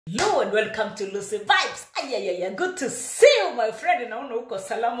Hello and welcome to Lucy Vibes. Ayayaya, good to see you my friend. Naona uko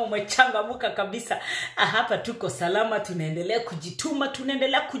salama, umechangamuka kabisa. Hapa tuko salama, tunaendelea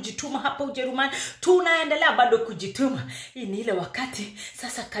kujituma hapa Ujerumani. Tunaendelea bado kujituma. Hii ni ile wakati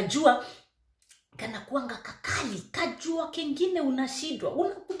sasa kajua kana kuanga kakali, kajua kengine unashindwa.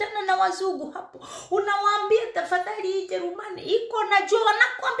 Unakutana na wazungu hapo. Unawaambia tafadhali hii Jerumani iko na jua,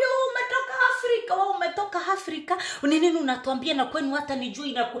 wanakuambia umetoka Afrika. Nini unatuambia na kwenu hata ni jua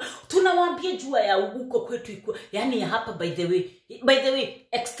inakuwa. Tunawaambia jua ya huko kwetu iko. Yani hapa by the way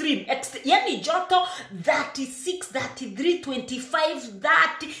extreme. Yani joto 36, 33, 25,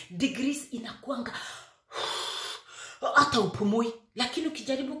 30 degrees inakuanga hata upumui. Lakini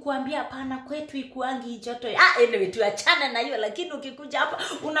ukijaribu kuambia hapana kwetu ikuangi joto. Anyway tuachana na hiyo, lakini ukikuja hapa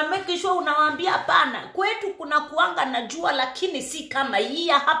una make sure unawaambia hapana kwetu kuna kuanga na jua, lakini si kama hii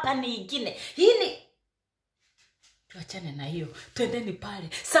hapa ni ingine. Hii ni tuachane na hiyo. Twendeni pale.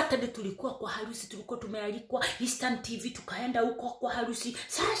 Saturday tulikuwa kwa harusi, tulikuwa tumealikwa Eastern TV, tukaenda huko kwa harusi.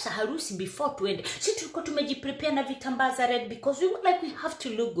 Sasa harusi before tuende, sisi tulikuwa tumejiprepare na vitambaa za red because we were like we have to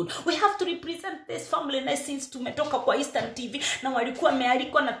look good. We have to represent this family nice since tumetoka kwa Eastern TV na walikuwa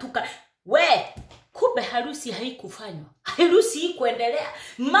wamealikwa na kumbe harusi haikufanywa. Harusi hii kuendelea.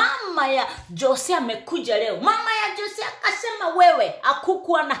 Mama ya Jose amekuja leo. Mama ya Jose akasema wewe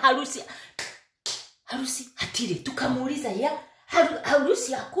hakukuwa na harusi. Harusi hatire. Tukamuuliza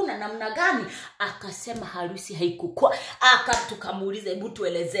harusi hakuna namna gani? Akasema harusi haikukua. Tukamuuliza hebu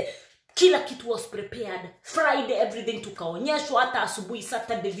tueleze. Kila kitu was prepared. Friday everything tukaonyeshwa, hata asubuhi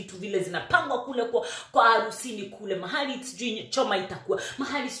Saturday vitu vile zinapangwa kule kwa harusini kule. Mahali sijui choma itakuwa.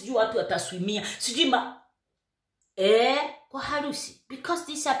 Mahali sijui watu wataswimia. Sijui kwa harusi. Because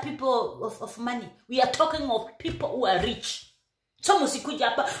these are people of money. We are talking of people who are rich. So musikuja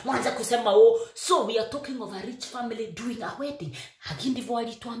hapa mwanza kusema so we are talking of a rich family doing a wedding. Hagi ndivyo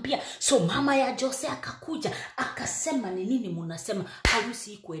walituambia. So mama ya Jose akakuja akasema ni nini mnasema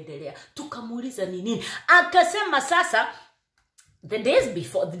harusi ikuendelea. Tukamuuliza ni nini. Akasema sasa the days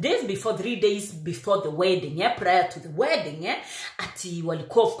before 3 days before the wedding, prior to the wedding, ati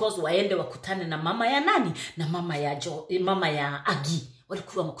walikuwa of course waende wakutane na mama ya nani? Na mama ya Aggie.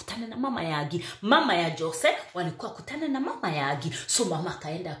 Walikuwa wakutane na mama ya Aggie. Mama ya Jose walikuwa kutana na mama ya Aggie. So mama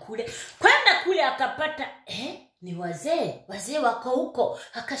akaenda kule. Kwenda kule akapata ni wazee wako huko.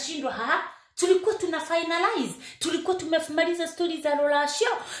 Akashindwa tulikuwa tunafinalize. Tulikuwa tumemaliza stories za Rolasho.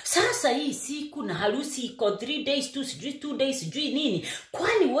 Sasa hii siku na harusi iko 3 days tu, sijui 2 days, sijui nini.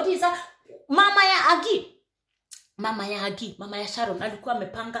 Kwani what is that? Mama ya Aggie, mama ya Sharon alikuwa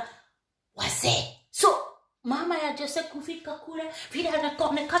amepanga wazee. So mama ya Jose kufika kule, vile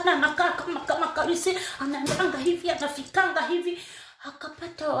anaonekana anakaa kama karisi, anaendanga hivi, anafikanga hivi,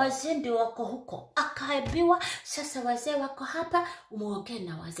 akapata wazee ndio wako huko. Akaambiwa sasa wazee wako hapa, umuongee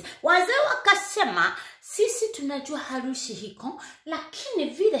na wazee. Wazee wakasema sisi tunajua harusi hiko, lakini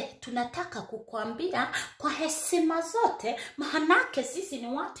vile tunataka kukuambia kwa heshima zote, maanake sisi ni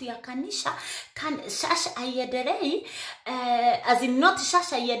watu ya kanisa, shasha aiendelei, as in not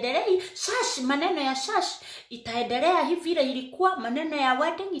shasha aiendelei, maneno ya itaendelea hivi vile ilikuwa, maneno ya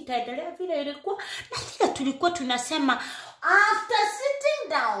wedding itaendelea vile ilikuwa. Na vile tulikuwa tunasema after sitting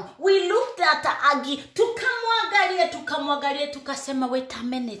down, we looked at Aggie, tukamwangalia, tukasema wait a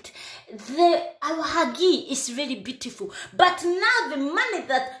minute, our Aggie is really beautiful, but now the money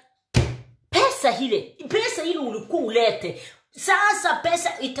that pesa hile ulikuwa ulete, sasa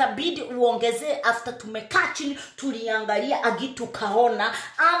pesa itabidi uongezee. After tumekaa chini tuliangalia Aggie, tukaona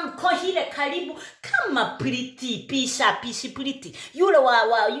kwa hile karibu kama pretty pretty. Yule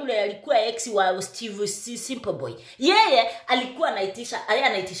alikuwa ex wa Steve Simple Boy. Yeye alikuwa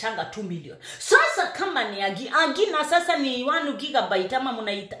anaitishanga 2 million. Sasa kama ni Aggie na sasa ni 1 gigabyte ama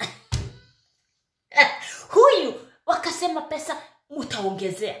mnaita huyu wakasema pesa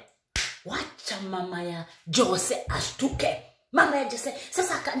utaongezea. Wacha mama ya Jose ashtuke. Mama ya Jose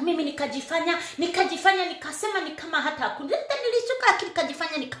sasa mimi nikajifanya nikasema ni kama hata hakuna. Nilishuka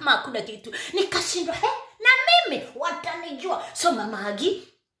nikajifanya ni kama hakuna kitu. Nikashindwa na mimi watanijua. So mama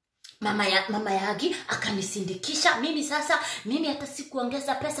ya Aggie akanisindikisha. Mimi hata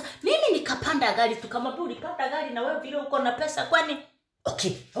sikuongeza pesa. Mimi nikapanda gari, tukamwambia ulipanda gari na wewe vile uko na pesa kwani?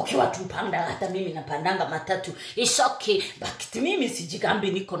 Okay, watu panda, hata mimi napandanga matatu. It's okay, but mimi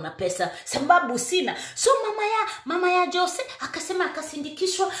sijigambi niko na pesa, sababu sina. So mama ya Jose akasema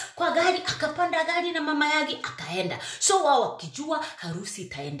akasindikishwa kwa gari, akapanda gari na mama yake akaenda. So wao wakijua harusi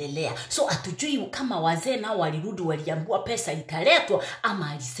itaendelea. So atujui kama wazee nao walirudi waliambiwa pesa italetwa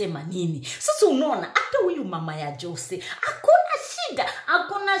ama alisema nini. Sasa unaona hata huyu mama ya Jose hakuna shida,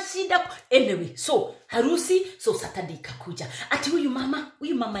 hakuna shida. Anyway, so harusi, so Saturday ikakuja. Ati huyu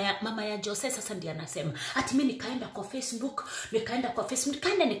mama ya Jose sasa ndiye anasema ati mimi nikaenda kwa Facebook,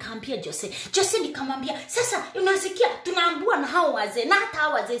 nikaenda nikaambia Jose nikamwambia sasa unasikia tunaambua na hao wazee, na hata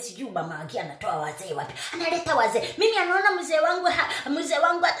hao wazee sijui mama Aggie anatoa wazee wapi, analeta wazee, mimi anaona mzee wangu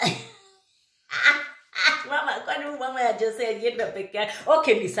mama, kwani mama ya Jose alienda peke yake?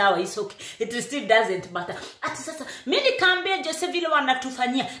 Okay, ni sawa, it's okay, it still doesn't matter. Ati sasa mimi nikaambia Jose vile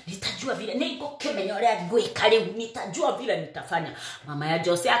wanatufanyia, nitajua vile niko kemenyorea gwekale, nitajua vile nitafanya. Mama ya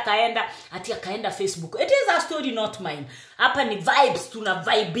Jose akaenda Facebook. It is a story not mine. Hapa ni vibes, tuna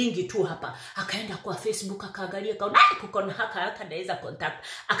vibingi tu hapa. Akaenda kwa Facebook akaangalia kaona kuko na haka naweza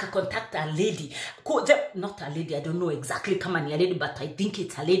contact a lady. Not a lady, I don't know exactly kama ni a lady, but I think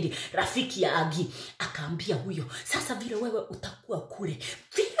it's a lady, rafiki ya Aggie. Akaambia huyo, sasa vile wewe utakuwa kule,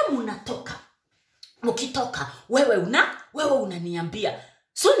 vile mnatoka, mkitoka wewe unaniambia.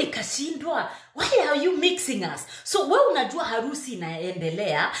 So nikashindwa, why are you mixing us? So wewe unajua harusi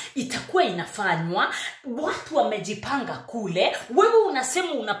inaendelea, itakuwa inafanywa, watu wamejipanga kule, wewe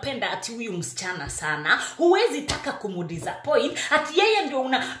unasema unapenda ati huyu msichana sana, huwezi taka kumdisappoint, ati yeye ndio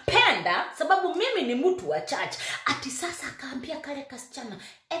unapenda sababu mimi ni mtu wa church. Ati sasa akaambia kale kasichana,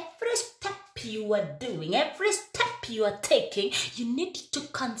 every step you are doing, every step you are taking, you need to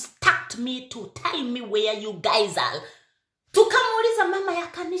contact me to tell me where you guys are. Tukamuuliza mama ya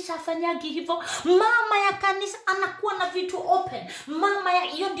kanisa afanyagi hivyo. Mama ya kanisa anakuwa na vitu open. Mama ya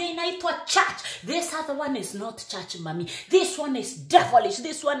hiyo ndio inaitwa church. This other one is not church, mami. This one is devilish.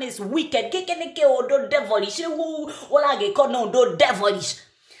 This one is wicked. Kekeneke odo devilish. Olage kono odo devilish.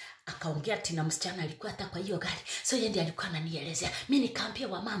 Akaongea tena msichana alikuwa hata kwa hiyo gari. So yeye ndiye alikuwa ananielezea. Mimi nikaambia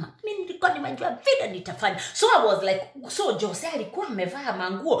wa mama, mimi nilikuwa nimejua vile nitafanya. So I was like, so Jose alikuwa amevaa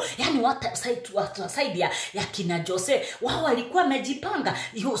manguo. Yani watu side ya kina Jose, wao alikuwa amejipanga.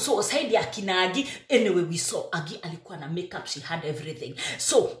 So side ya kina Aggie, anyway we saw Aggie alikuwa na makeup, she had everything.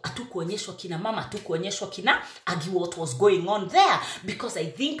 So hatukuonyeshwa kina mama, hatukuonyeshwa kina Aggie what was going on there, because I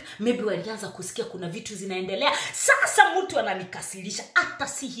think maybe walianza kusikia kuna vitu zinaendelea. Sasa mtu ananikasilisha hata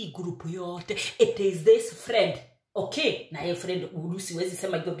si hii group yote, it is this friend. Okay, na yeye friend siwezi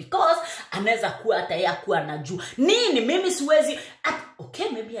sema hivyo because anaweza kuwa hata yeye akuwa anajua nini mimi siwezi okay,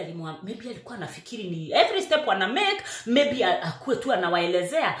 maybe alikuwa anafikiri ni every step wana make, maybe akuwe tu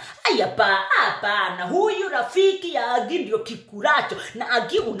anawaelezea hapa na huyu rafiki ya Aggie ndio kikuracho, na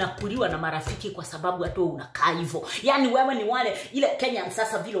Aggie unapuliwa na marafiki kwa sababu hata unakaa hivyo. Yani wewe ni wale ile Kenya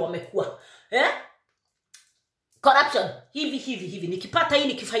sasa vile wamekuwa corruption hivi nikipata hii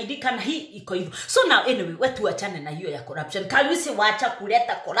nikifaidika na hii iko hivyo. So now anyway, wetu achane na hiyo ya corruption. Karusi waacha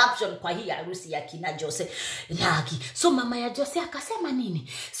kuleta corruption kwa hii harusi ya kina Jose na Aggie. So mama ya Jose akasema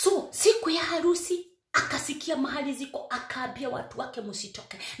nini? So siku ya harusi akasikia mahali ziko, akaambia watu wake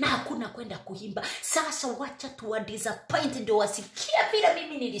msitoke na hakuna kwenda kuimba. Sasa wacha tuwa disappoint ndio wasikia vile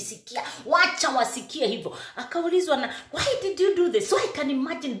mimi nilisikia, wacha wasikie hivyo. Akaulizwa na why did you do this? So I can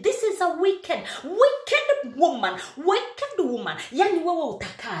imagine this is a wicked woman. Yani wewe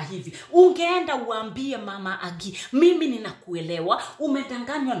utakaa hivi, ungeenda uambie mama Aggie, mimi ninakuelewa,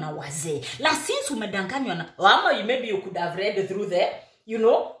 umedanganywa na wazee. La since umedanganywa na mama, maybe you could have read through the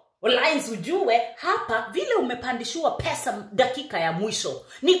lines, ujue hapa vile umepandishwa pesa dakika ya mwisho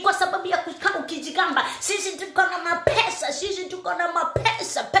ni kwa sababu ya kukaa ukijigamba sisi tuko na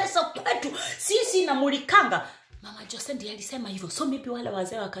mapesa, pesa kwetu sisi na mulikanga. Mama Jose ndiye alisema hivyo. So maybe wale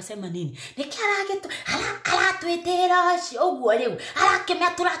wazee wakasema nini? Nikiarage tu ala twetera shi ogwo leo. Ala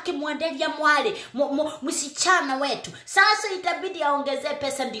kemeturake mwandelia mwale msichana wetu. Sasa itabidi aongezee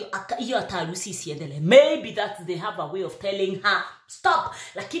pesa ndio hiyo harusi isiendelee. Maybe that they have a way of telling her stop.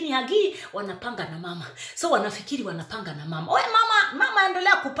 Lakini Aggie wanapanga na mama. So wanafikiri wanapanga na mama. Oe mama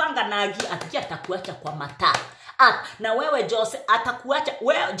endelea kupanga na Aggie atakuacha kwa mataa. Na wewe Jose atakuacha,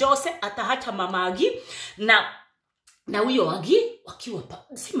 wewe Jose ataacha mama Aggie na huyo Aggie wakiwa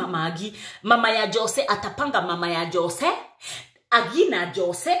si mama Aggie, mama ya Jose atapanga mama ya Jose, Aggie na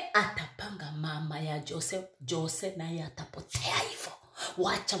Jose atapanga mama ya Jose naye atapotea hivyo.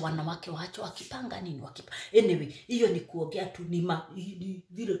 Wacha wanawake wakipanga nini anyway, hiyo ni kuongea tu ni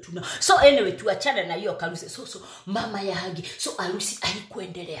vile tuna. So anyway, tuachane na hiyo harusi. So mama ya Aggie, so harusi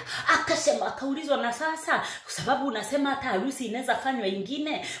haikuendelea. Akaulizwa na sasa sababu unasema hata harusi inaweza fanywa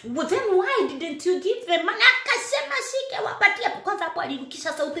ingine, then why didn't you give them money? Akasema shike wapatia. Kwanza hapo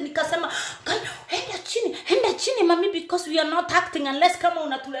alirukisha sauti, nikasema enda chini mami, because we are not acting unless kama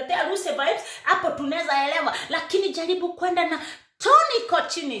unatuletea harusi vibes hapo tunaweza elewa, lakini jaribu kwenda na Tony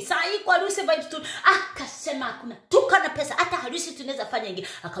kochini, saa hii kwa harusi vibes tu. Akasema hakuna, tuka na pesa, hata harusi tunaweza fanya ingine.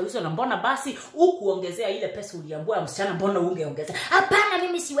 Akaulizwa na mbona basi ukuongezea ile pesa uliambiwa msichana, mbona ungeongezea? Hapana,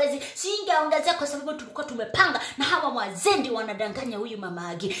 mimi siwezi, singeongezea kwa sababu tulikuwa tumepanga na hawa wazee ndio wanadanganya huyu mama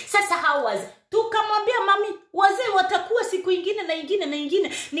Aggie. Sasa hawa wazee, tukamwambia mami, wazee watakuwa siku ingine na ingine na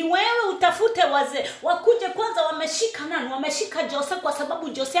ingine. Ni wewe utafute wazee wakuje kwanza. Wameshika nani? Wameshika Jose, kwa sababu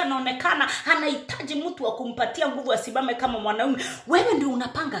Jose anaonekana anahitaji mtu wa kumpatia nguvu asimame kama mwanaume. Wewe ndio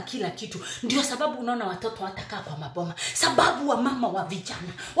unapanga kila kitu. Ndio sababu unaona watoto watakaa kwa maboma. Sababu wa mama wa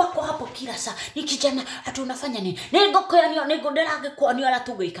vijana wako hapo kila saa. Ni kijana atu unafanya nini? Nego delage kwa ni wala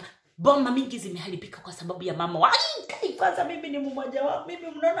tugoika. Boma mingi zimeharibika kwa sababu ya mama wa kwanza. Mimi ni mmoja wao. Mimi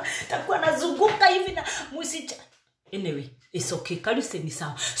mnaona takuwa nazunguka hivi na musicha. Anyway, it's okay. Kalise ni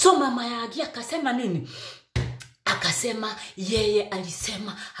sawa. So mama ya Aggie akasema nini? Akasema yeye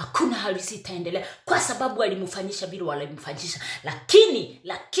alisema hakuna harusi itaendelea kwa sababu alimfanyisha vile walimfanyisha. Lakini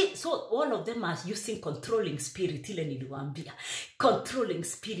so all of them are using controlling spirit. Ile niliwaambia, controlling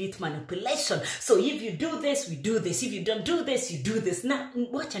spirit, manipulation. So if you do this, we do this. If you don't do this, you do this. Na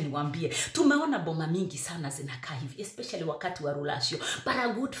wacha niwaambie, tumeona boma mingi sana zinakaa hivi, especially wakati wa rulasho. But a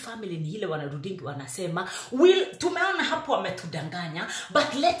good family ni ile wanarudingi wanasema, tumeona hapo wametudanganya,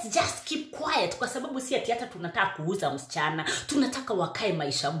 but let's just keep quiet, kwa sababu si ati hata tunataka kuuza msichana, tunataka wakae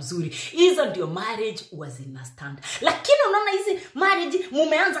maisha mzuri. Hizo ndio marriage was in a stand. Lakini unaona hizi marriage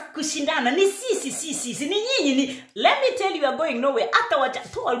mumeanza kushindana, ni sisi ni nyinyi. Ni let me tell you, are going nowhere. Hata wacha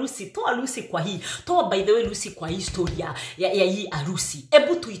toa Lucy kwa hii, toa by the way Lucy kwa hii story ya hii harusi.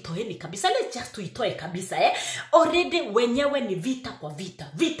 Ebu tuitoeni kabisa, let's just tuitoe kabisa. Already wenyewe ni vita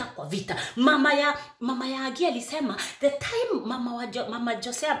kwa vita. Mama ya Aggie alisema the time mama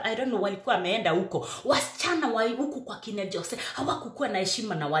Jose, I don't know, walikuwa ameenda huko, wasichana wa huku kwa kina Jose hawakukuwa na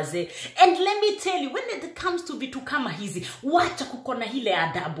heshima na wazee. And let me tell you, when it comes to vitu kama hizi, wacha kukona ile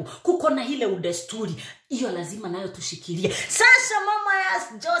adabu, kukona ile udesturi, hiyo lazima nayo tushikilie. Sasa mama ya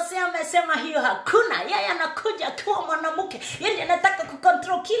Jose amesema hiyo hakuna. Yeye anakuja kwa mwanamke, yeye anataka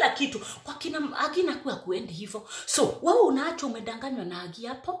kucontrol kila kitu. Kwa kina Aggie na kuendi hivyo. So wewe unaacha umedanganywa na Aggie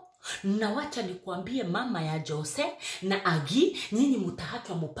hapo. Na wacha nikuambie mama ya Jose na Aggie, nyinyi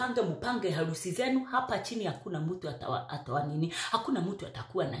mtaachwa mupange harusi zenu. Hapa chini hakuna mtu atawa nini, hakuna mtu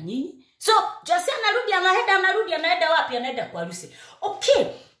atakuwa na nyinyi. So Jose anaenda wapi? Anaenda kwa harusi. Okay,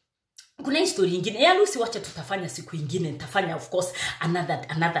 kuna history nyingine ya harusi, wacha tutafanya siku nyingine. Nitafanya of course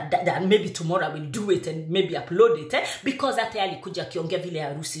another maybe tomorrow I will do it and maybe upload it because hata alikuja akiongea vile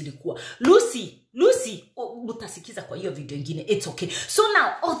harusi ilikuwa. Lucy mutasikiza kwa hiyo video nyingine. It's okay. So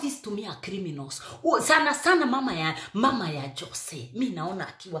now all these to me are criminals. Sana mama ya Jose, mimi naona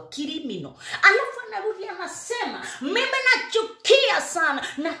akiwa criminal. Alafu anarudi anasema mimi nachukia sana,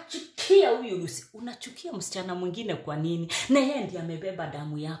 nachukia huyu Lucy. Unachukia msichana mwingine kwa nini? Na yeye ndiye amebeba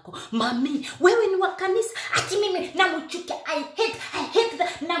damu yako. Mami, wewe ni wa kanisa, ati mimi namchukia. I hate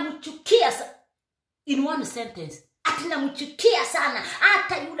that, namchukia. In one sentence, ati namchukia sana.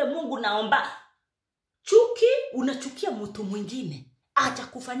 Hata yule Mungu naomba. Chuki, unachukia mtu mwingine acha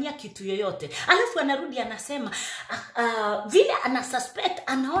kufanyia kitu yoyote. Alafu anarudi anasema vile anasuspect,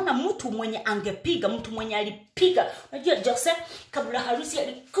 anaona mtu mwenye angepiga, mtu mwenye alipiga. Unajua Jose kabla harusi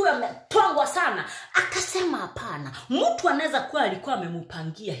alikuwa ametongwa sana. Akasema hapana, mtu anaweza kuwa alikuwa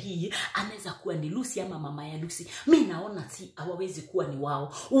amemupangia hii, anaweza kuwa ni Lucy ama mama ya Lucy. Mimi naona si hawawezi kuwa ni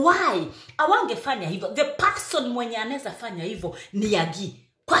wao. Why? Awangefanya hivyo. The person mwenye anaweza fanya hivyo ni Aggie.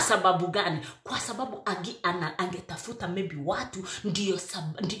 Kwa sababu gani? Kwa sababu Aggie angetafuta maybe watu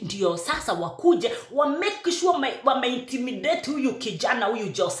ndio sasa wakuje wa make sure intimidate huyu kijana huyu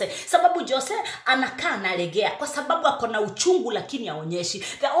Jose. Sababu Jose anakaa analegea kwa sababu akona uchungu lakini haonyeshi.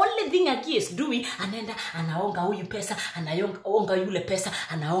 The only thing Aggie is doing, anaenda anaonga huyu pesa, anaonga yule pesa,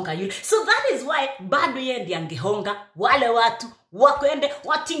 anaonga yule. So that is why bado yeye ndiye angehonga wale watu wakwende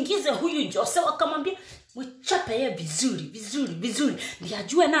watingize huyu Jose, wakamwambia mchape yeye vizuri. Ndiye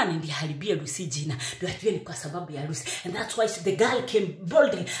ajue nani ndiye haribia Lucy jina. Ndiye ajue ni kwa sababu ya Lucy. And that's why the girl came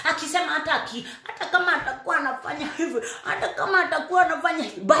boldly. Akisema hata kama atakuwa anafanya hivyo,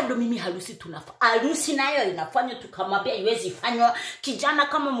 bado mimi harusi tunafanya. Harusi nayo inafanya, tukamwambia iwezi fanywa. Kijana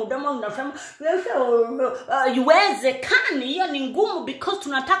kama mdomo unafanya iwezekani, hiyo ni ngumu because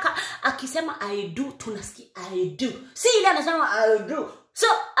tunataka akisema I do, tunasikia I do. Si ile anasema I do.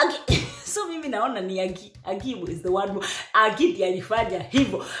 So mimi naona ni Aggie is the one who Aggie alifanya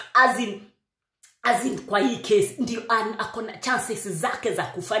hivyo, as in kwa hii case ndio akona chances zake za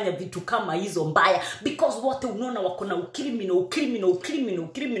kufanya vitu kama hizo mbaya, because wote unaona wakona ukriminal,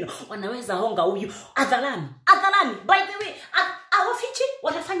 wanaweza honga huyu adhalani. By the way, awafichi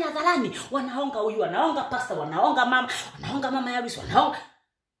wanafanya hadharani, wanaonga huyu, wanaonga pastor, wanaonga mama ya harusi, wanaonga.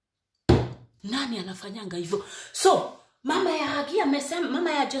 Nani anafanyanga hivyo? So mama ya Aggie amesema,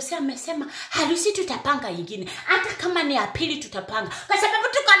 mama ya Jose amesema harusi tutapanga ingine, hata kama ni ya pili tutapanga, kwa sababu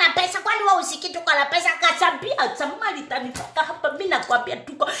tuko na pesa. Kwani wewe usiki tuko na pesa? Kasambia samali tanitaka hapa, mimi nakwambia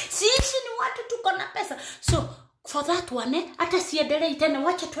tuko sisi ni watu tuko na pesa. So for that one, hata siendelee tena,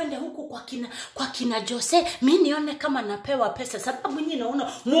 wacha twende huku kwa kina Jose, mimi nione kama napewa pesa, sababu nyinyi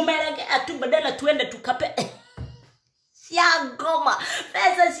naona mumelegea tu, badala tuende tukape ya goma,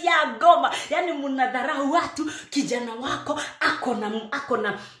 pesa ya goma. Yani mnadharau watu. Kijana wako ako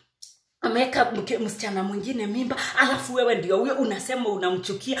na ameka msichana mwingine mimba, alafu wewe ndio huyo unasema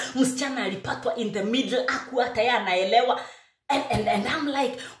unamchukia. Msichana alipatwa in the middle, hata yeye anaelewa. And I'm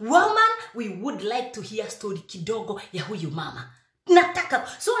like, woman, we would like to hear story kidogo ya huyu mama. Nataka.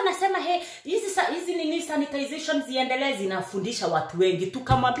 So anasema hizi nini sanitization ziendelee, zinafundisha watu wengi.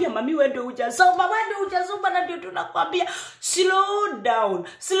 Tukamwambia mami wewe ndio hujasoma, na ndio tunakwambia slow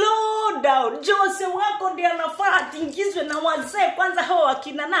down. Jose wako ndiye anafaa atingizwe na wazee kwanza, hao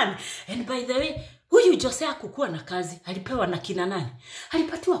wakina nani. And by the way, huyu Jose hakukuwa na kazi, alipewa na kina nani?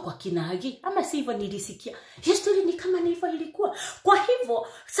 Alipatiwa kwa kina Aggie, ama si hivyo nilisikia. History ni kama hivyo ilikuwa. Kwa hivyo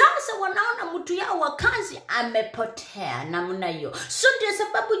sasa wanaona mtu yao wa kazi amepotea namna hiyo. So ndio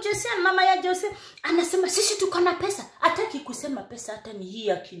sababu Jose, mama ya Jose anasema sisi tuko na pesa. Hataki kusema pesa hata ni hii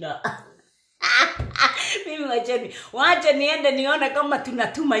akina mimi wacha niende nione kama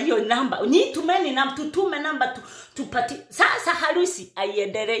tunatuma hiyo namba. Ni tumeni na tutume namba tupati. Sasa harusi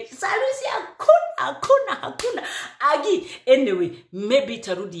aiendelee. Harusi hakuna Aggie. Anyway, maybe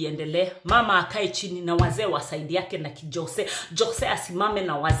itarudi iendelee. Mama akae chini na wazee wa side yake na kijose. Jose asimame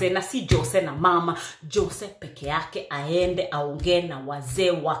na wazee, na si Jose na mama. Jose peke yake aende aongee na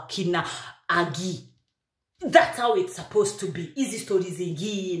wazee wa kina Aggie. That's how it's supposed to be. Hizi stories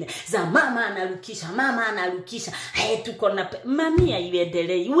zingine za mama analukisha, tuko na mamia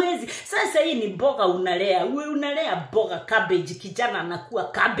iendelee. Uwezi. Sasa hii ni mboga unalea. Unalea mboga cabbage, kijana anakuwa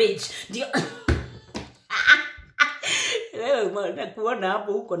cabbage. Ndio wewe kuona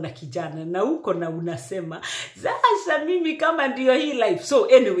hapo huko na kijana na huko na unasema sasa mimi kama ndio hii life. So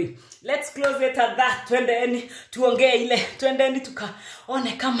anyway, let's close it at that. Twendeni tuongee ile, twendeni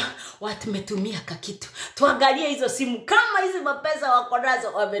tukaone kama watu metumia kakitu. Tuangalie hizo simu kama hizi mapesa wako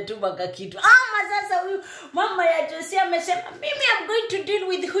nazo wametuma kakitu. Ama sasa huyu mama ya Jose amesema mimi I'm going to deal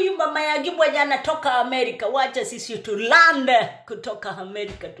with huyu mama ya Aggie mwenye anatoka America. Wacha sisi tulande kutoka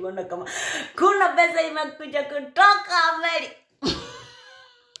America tuone kama kuna pesa imekuja kutoka America.